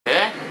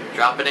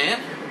Drop it in.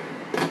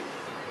 That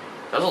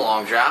was a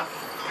long drop.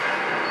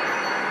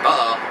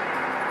 Uh-oh.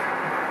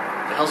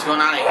 What the hell's going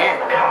on in here?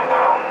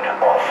 Compound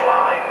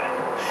offline.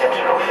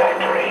 Sentinel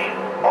factory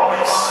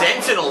offline.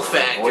 Sentinel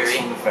factory? What's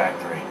in the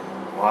factory?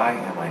 Why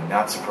am I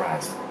not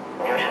surprised?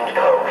 Mutant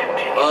code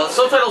continues. The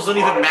subtitles don't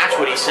even match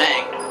what he's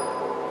saying.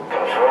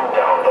 Confirm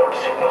download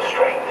signal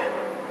strength.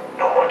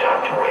 No more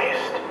time to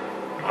waste.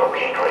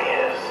 Locate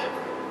Reyes.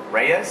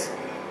 Reyes?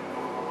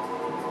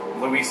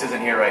 Luis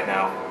isn't here right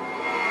now.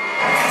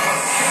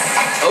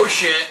 Oh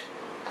shit.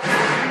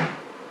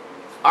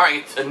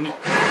 Alright,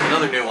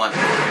 another new one.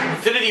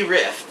 Infinity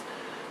Rift.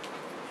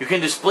 You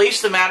can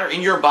displace the matter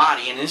in your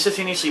body and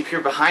instantaneously appear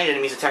behind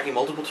enemies attacking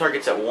multiple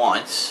targets at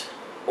once.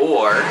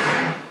 Or,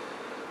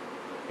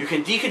 you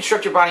can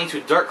deconstruct your body into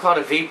a dark cloud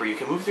of vapor. You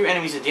can move through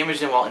enemies and damage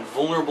them while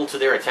invulnerable to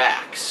their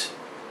attacks.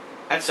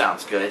 That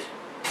sounds good.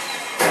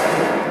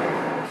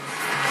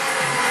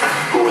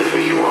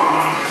 Whoever you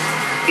are,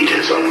 it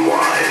is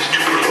unwise to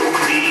provoke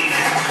me.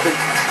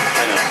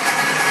 I know.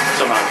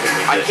 Somehow I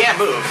couldn't I resist. can't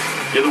move.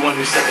 You're the one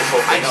who set this whole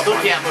I thing up. still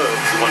can't move.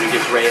 The one who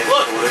gives Reyes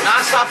Look, orders.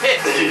 non-stop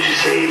hit. That is to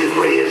say that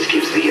Reyes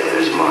gives the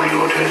others my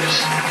orders.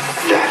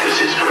 That is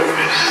his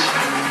purpose.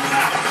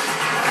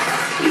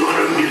 You are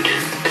a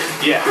mutant.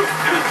 Yeah.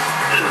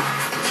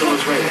 So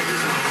is Reyes.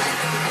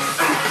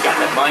 Got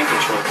that mind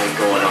control thing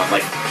going on,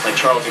 like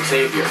Charles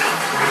Xavier.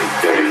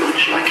 Very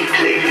much like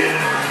Xavier.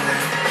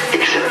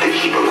 Except that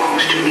he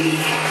belongs to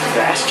me.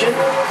 Bastion?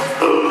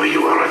 Oh,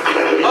 you are a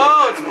clever...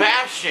 Oh, it's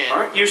Bastion.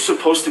 Aren't you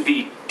supposed to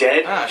be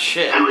dead? Ah,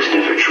 shit. I was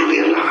never truly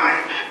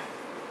alive.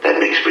 That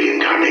makes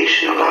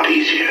reincarnation a lot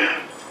easier.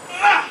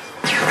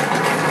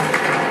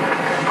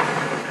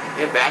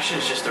 Yeah,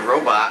 Bastion's just a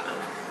robot.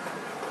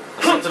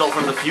 A sentinel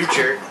from the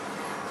future.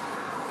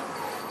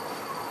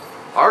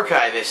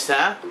 Archivist,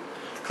 huh?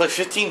 Collect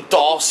 15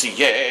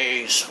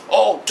 dossiers.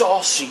 Oh,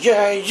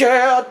 dossier,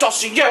 yeah,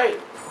 dossier.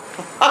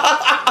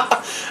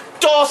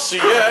 Dossier.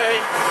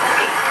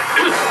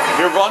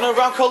 You're running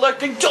around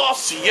collecting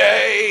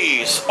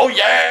dossiers. Oh,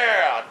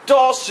 yeah,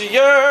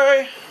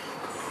 dossier.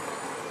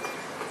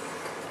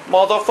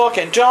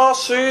 Motherfucking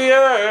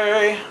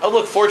dossier. Oh,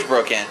 look, Forge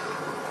broke in.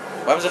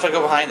 What happens if I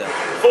go behind them?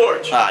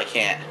 Forge! Ah, I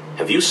can't.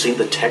 Have you seen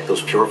the tech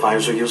those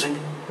purifiers are using?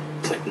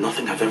 It's like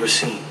nothing I've ever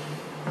seen.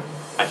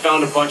 I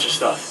found a bunch of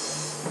stuff.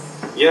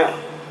 Yeah,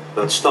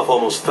 that stuff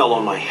almost fell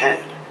on my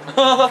head.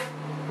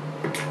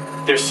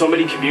 There's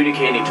somebody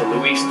communicating to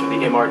Luis through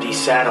the MRD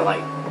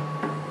satellite.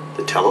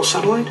 The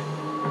telesatellite?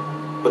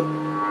 But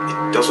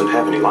it doesn't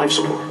have any life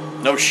support.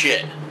 No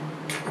shit.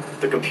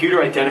 The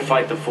computer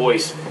identified the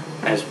voice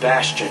as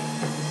Bastion.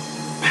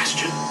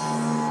 Bastion?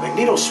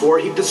 Magneto swore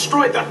he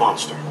destroyed that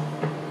monster.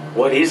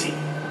 What is he?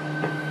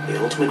 The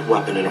ultimate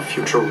weapon in a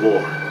future war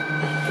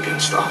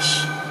against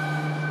us.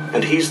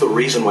 And he's the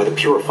reason why the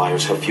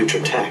purifiers have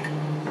future tech.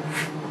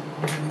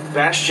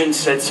 Bastion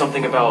said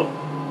something about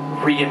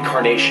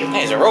reincarnation.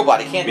 Hey, he's a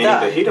robot. He can't Meaning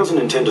die. that he doesn't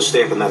intend to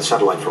stay up in that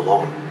satellite for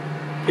long.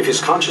 If his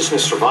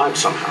consciousness survived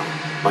somehow,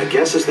 my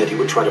guess is that he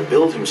would try to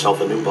build himself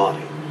a new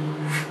body.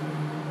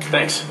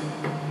 Thanks.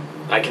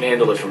 I can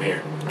handle it from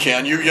here.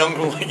 Can you, young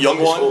This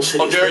whole one? city's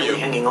How dare barely you?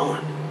 hanging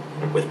on.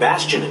 With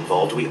Bastion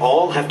involved, we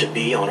all have to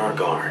be on our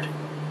guard.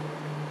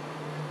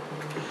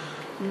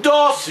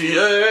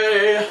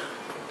 Dossier.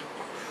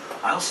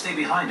 I'll stay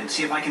behind and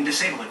see if I can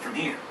disable it from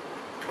here.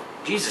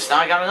 Jesus, now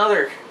I got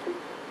another.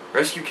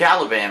 Rescue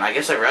Caliban. I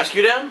guess I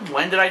rescued him?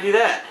 When did I do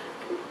that?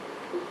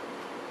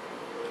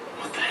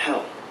 What the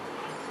hell?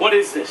 What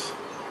is this?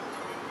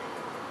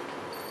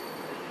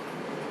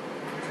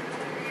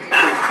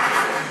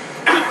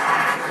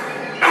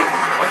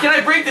 Why can't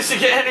I break this to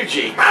get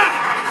energy?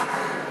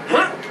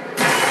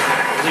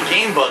 There's a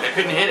game bug. I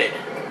couldn't hit it.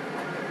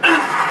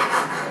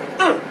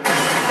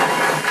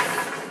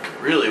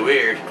 Really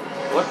weird.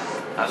 What?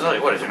 I was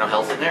like, what? Is there no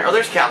health in there? Oh,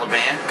 there's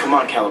Caliban. Come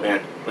on,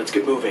 Caliban. Let's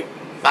get moving.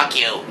 Fuck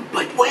you.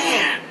 But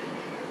where?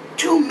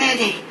 Too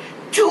many.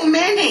 Too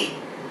many.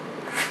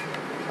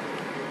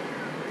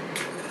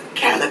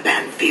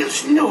 Caliban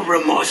feels no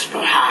remorse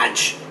for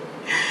Hodge.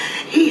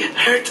 He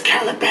hurt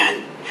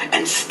Caliban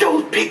and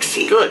stole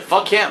Pixie. Good.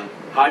 Fuck him.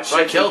 Hodge So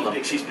I said killed taking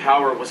him. Pixie's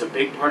power was a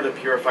big part of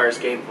the Purifier's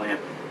game plan.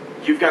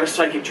 You've got a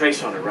psychic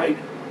trace on her, right?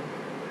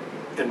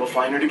 Then we'll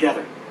find her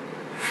together.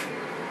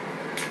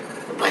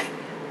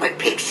 But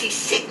Pixie's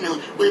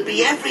signal will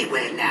be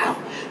everywhere now.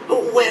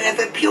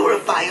 Wherever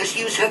purifiers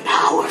use her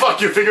power. Fuck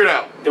you. Figure it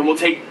out. Then we'll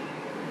take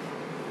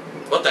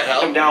What the them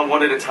hell? down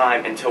one at a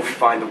time until we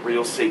find the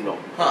real signal.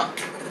 Huh.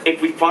 If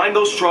we find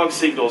those strong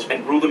signals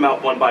and rule them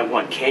out one by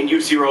one, can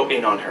you zero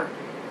in on her?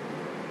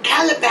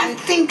 Caliban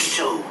thinks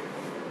so.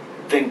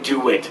 Then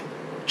do it.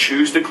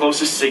 Choose the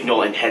closest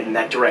signal and head in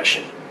that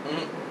direction.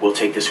 We'll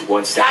take this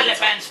one step at a time.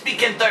 Caliban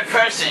speak in third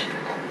person.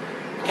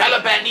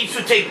 Caliban needs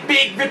to take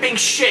big ripping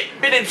shit.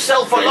 Been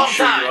himself for Are a you long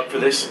sure you're time. up for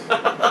this?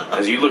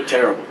 Because you look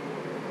terrible.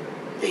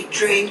 They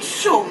drained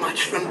so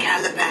much from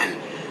Caliban.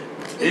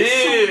 So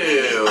Ew.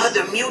 many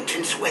other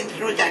mutants went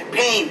through that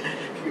pain.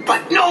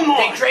 But no more.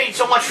 They drained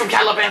so much from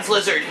Caliban's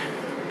lizard.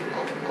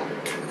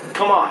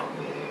 Come on.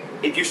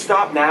 If you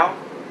stop now,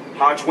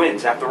 Hodge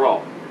wins, after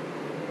all.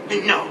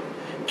 No,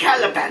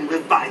 Caliban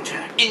will find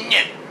her.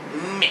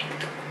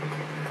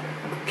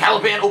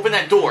 Caliban, open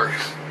that door.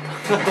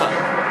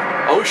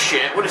 Oh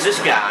shit, what is this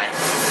guy?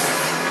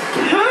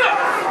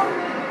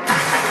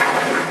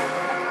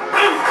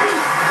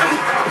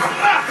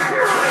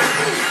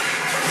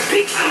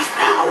 Pixie's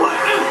power.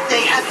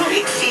 They have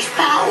Pixie's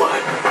power.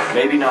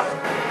 Maybe not.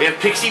 They have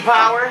pixie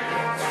power?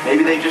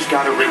 Maybe they just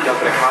got it rigged up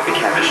in a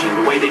copycat machine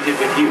the way they did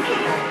with you.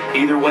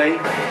 Either way,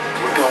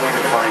 we're going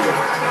to find them.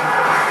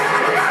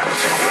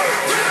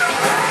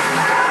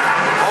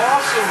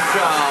 Awesome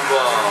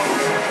combo.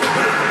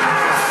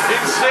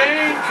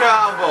 Insane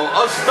combo.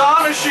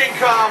 Astonishing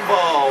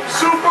combo.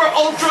 Super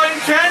ultra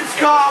intense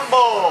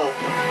combo.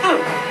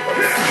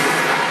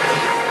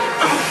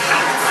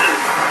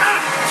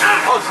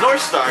 Oh, it's North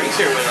Star. He's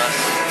here with us.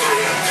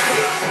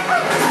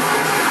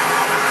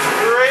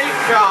 Great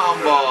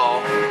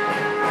combo.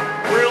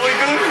 Really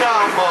good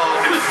combo.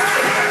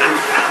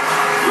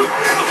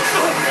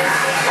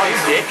 Oh, you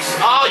dicks.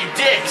 Oh, you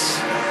dicks.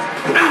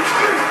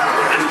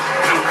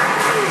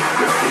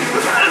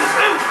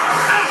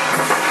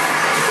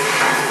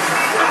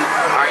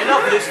 Alright,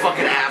 enough of this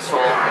fucking asshole.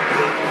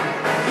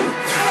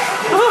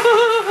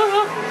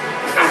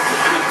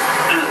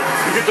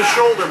 You get the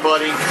shoulder,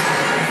 buddy.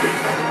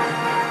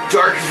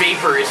 Dark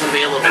vapor is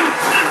available.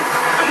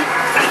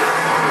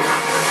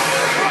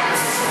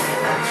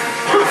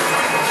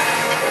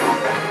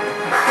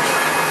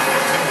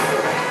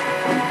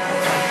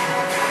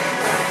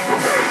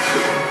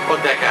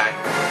 Fuck that guy.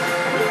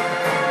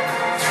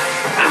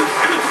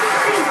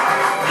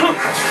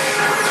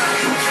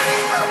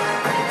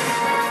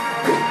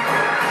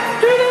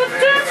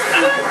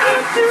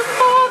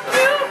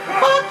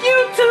 Fuck you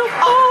too.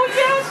 Oh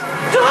yes,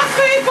 dark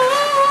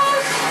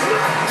vapors.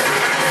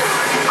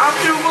 I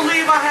do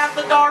believe I have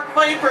the dark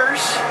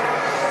vapors.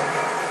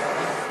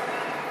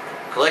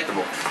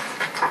 Collectible.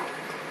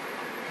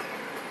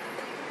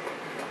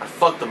 I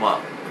fucked them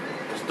up.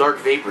 Those dark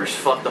vapors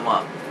fucked them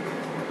up.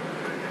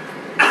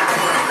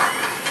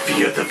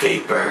 Fear the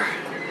vapor.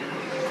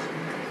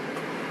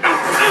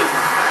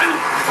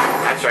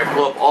 That's right,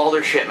 blow up all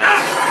their shit,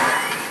 man.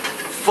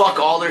 Fuck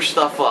all their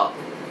stuff up.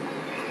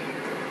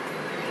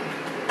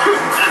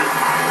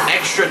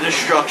 Extra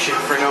destruction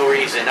for no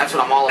reason. That's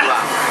what I'm all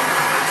about.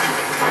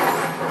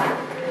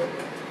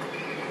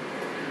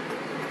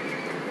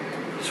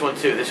 This one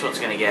too. This one's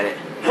gonna get it.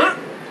 Okay.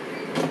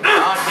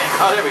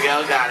 Oh, there we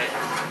go. Got it.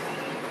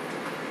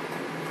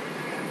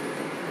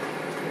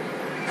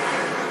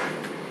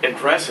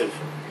 Impressive.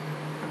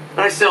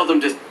 I seldom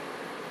just...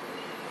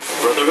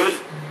 Brotherhood?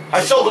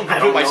 I seldom I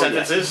complete don't my know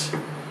sentences.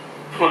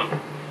 Well,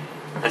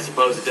 I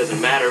suppose it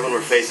doesn't matter when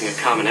we're facing a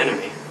common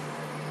enemy.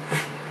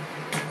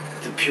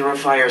 The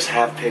Purifiers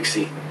have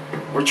Pixie.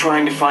 We're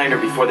trying to find her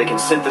before they can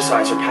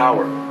synthesize her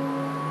power.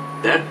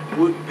 That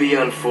would be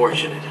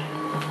unfortunate.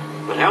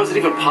 But how is it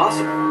even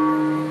possible?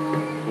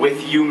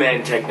 With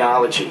human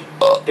technology.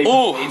 They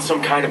need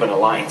some kind of an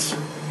alliance.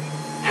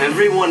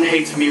 Everyone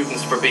hates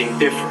mutants for being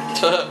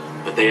different.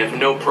 But they have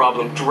no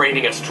problem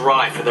draining us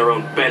dry for their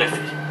own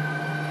benefit.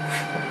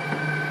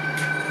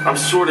 I'm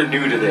sort of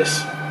new to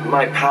this.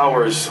 My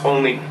power's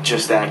only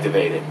just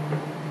activated.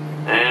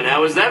 And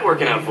how is that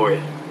working out for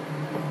you?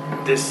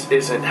 This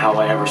isn't how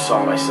I ever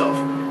saw myself.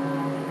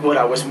 What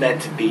I was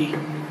meant to be.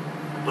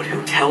 But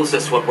who tells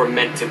us what we're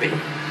meant to be?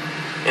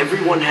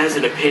 Everyone has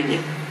an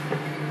opinion.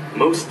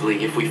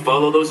 Mostly, if we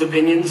follow those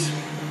opinions,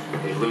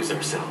 we lose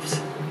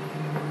ourselves.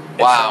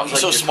 Wow, It sounds he's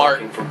so like you're smart.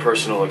 talking from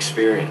personal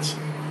experience.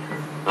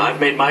 I've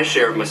made my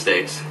share of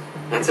mistakes.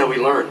 That's how we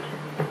learn.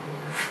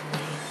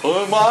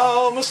 For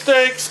my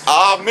mistakes,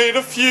 I've made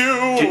a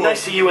few. Didn't I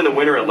see you in the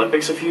Winter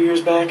Olympics a few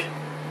years back?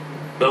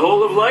 The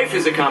whole of life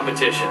is a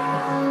competition.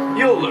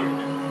 You'll learn.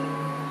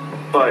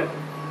 But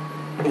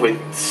with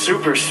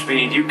super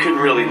speed, you couldn't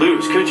really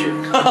lose, could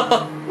you?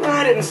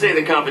 I didn't say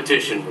the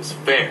competition was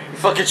fair. You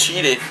fucking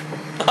cheated.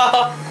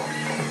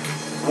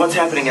 What's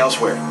happening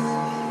elsewhere?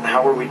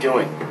 How are we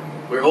doing?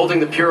 We're holding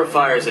the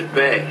Purifiers at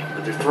bay,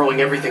 but they're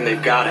throwing everything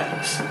they've got at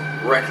us,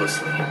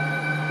 recklessly.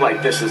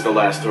 Like this is the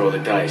last throw of the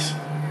dice.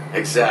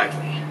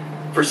 Exactly.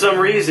 For some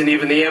reason,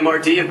 even the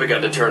MRD have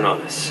begun to turn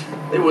on us.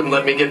 They wouldn't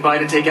let me get by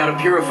to take out a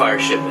Purifier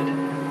shipment.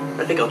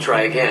 I think I'll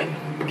try again.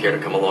 Care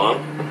to come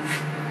along?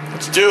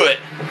 Let's do it.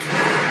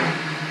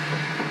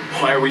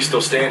 Why are we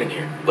still standing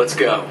here? Let's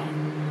go.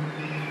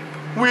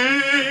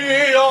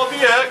 We are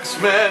the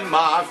X-Men,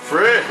 my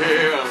friend.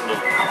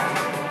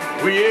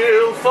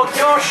 We'll fuck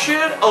your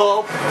shit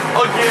up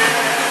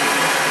again.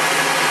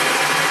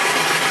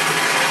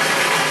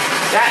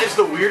 That is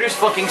the weirdest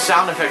fucking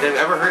sound effect I've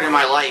ever heard in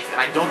my life, and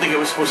I don't think it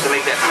was supposed to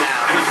make that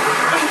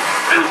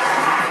sound.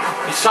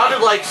 It sounded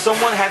like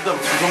someone had the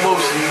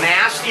most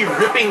nasty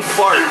ripping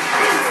fart.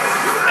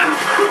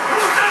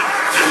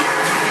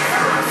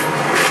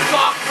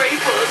 Dark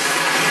vapors.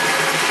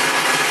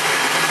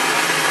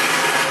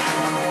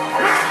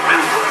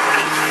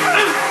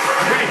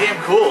 Pretty damn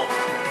cool.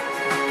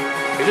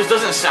 It just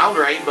doesn't sound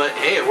right, but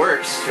hey, it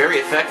works. It's very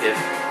effective.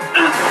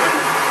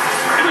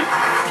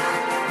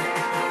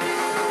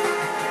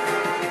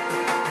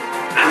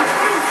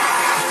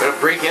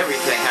 break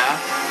everything, huh?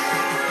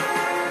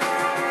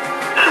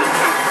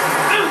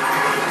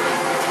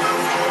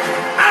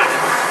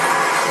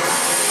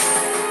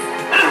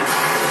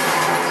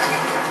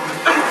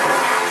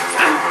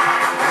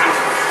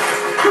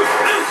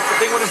 The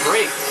thing wouldn't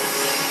break.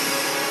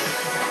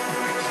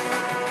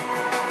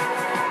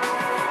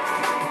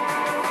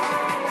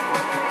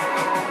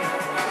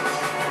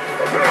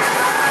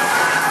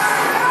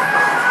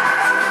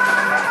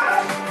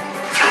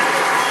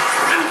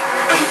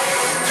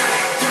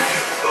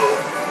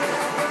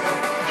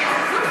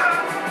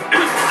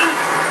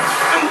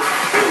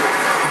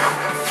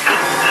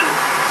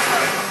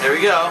 There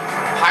we go.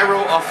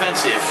 Pyro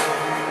offensive.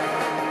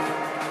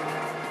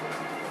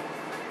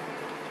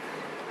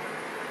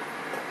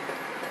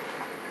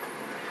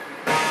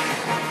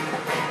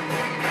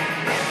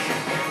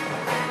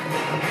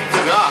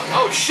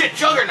 Oh shit,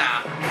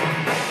 Juggernaut!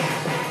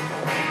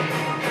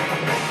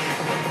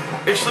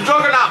 It's the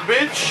Juggernaut,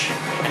 bitch!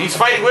 And he's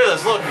fighting with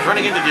us. Look, he's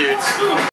running into dudes.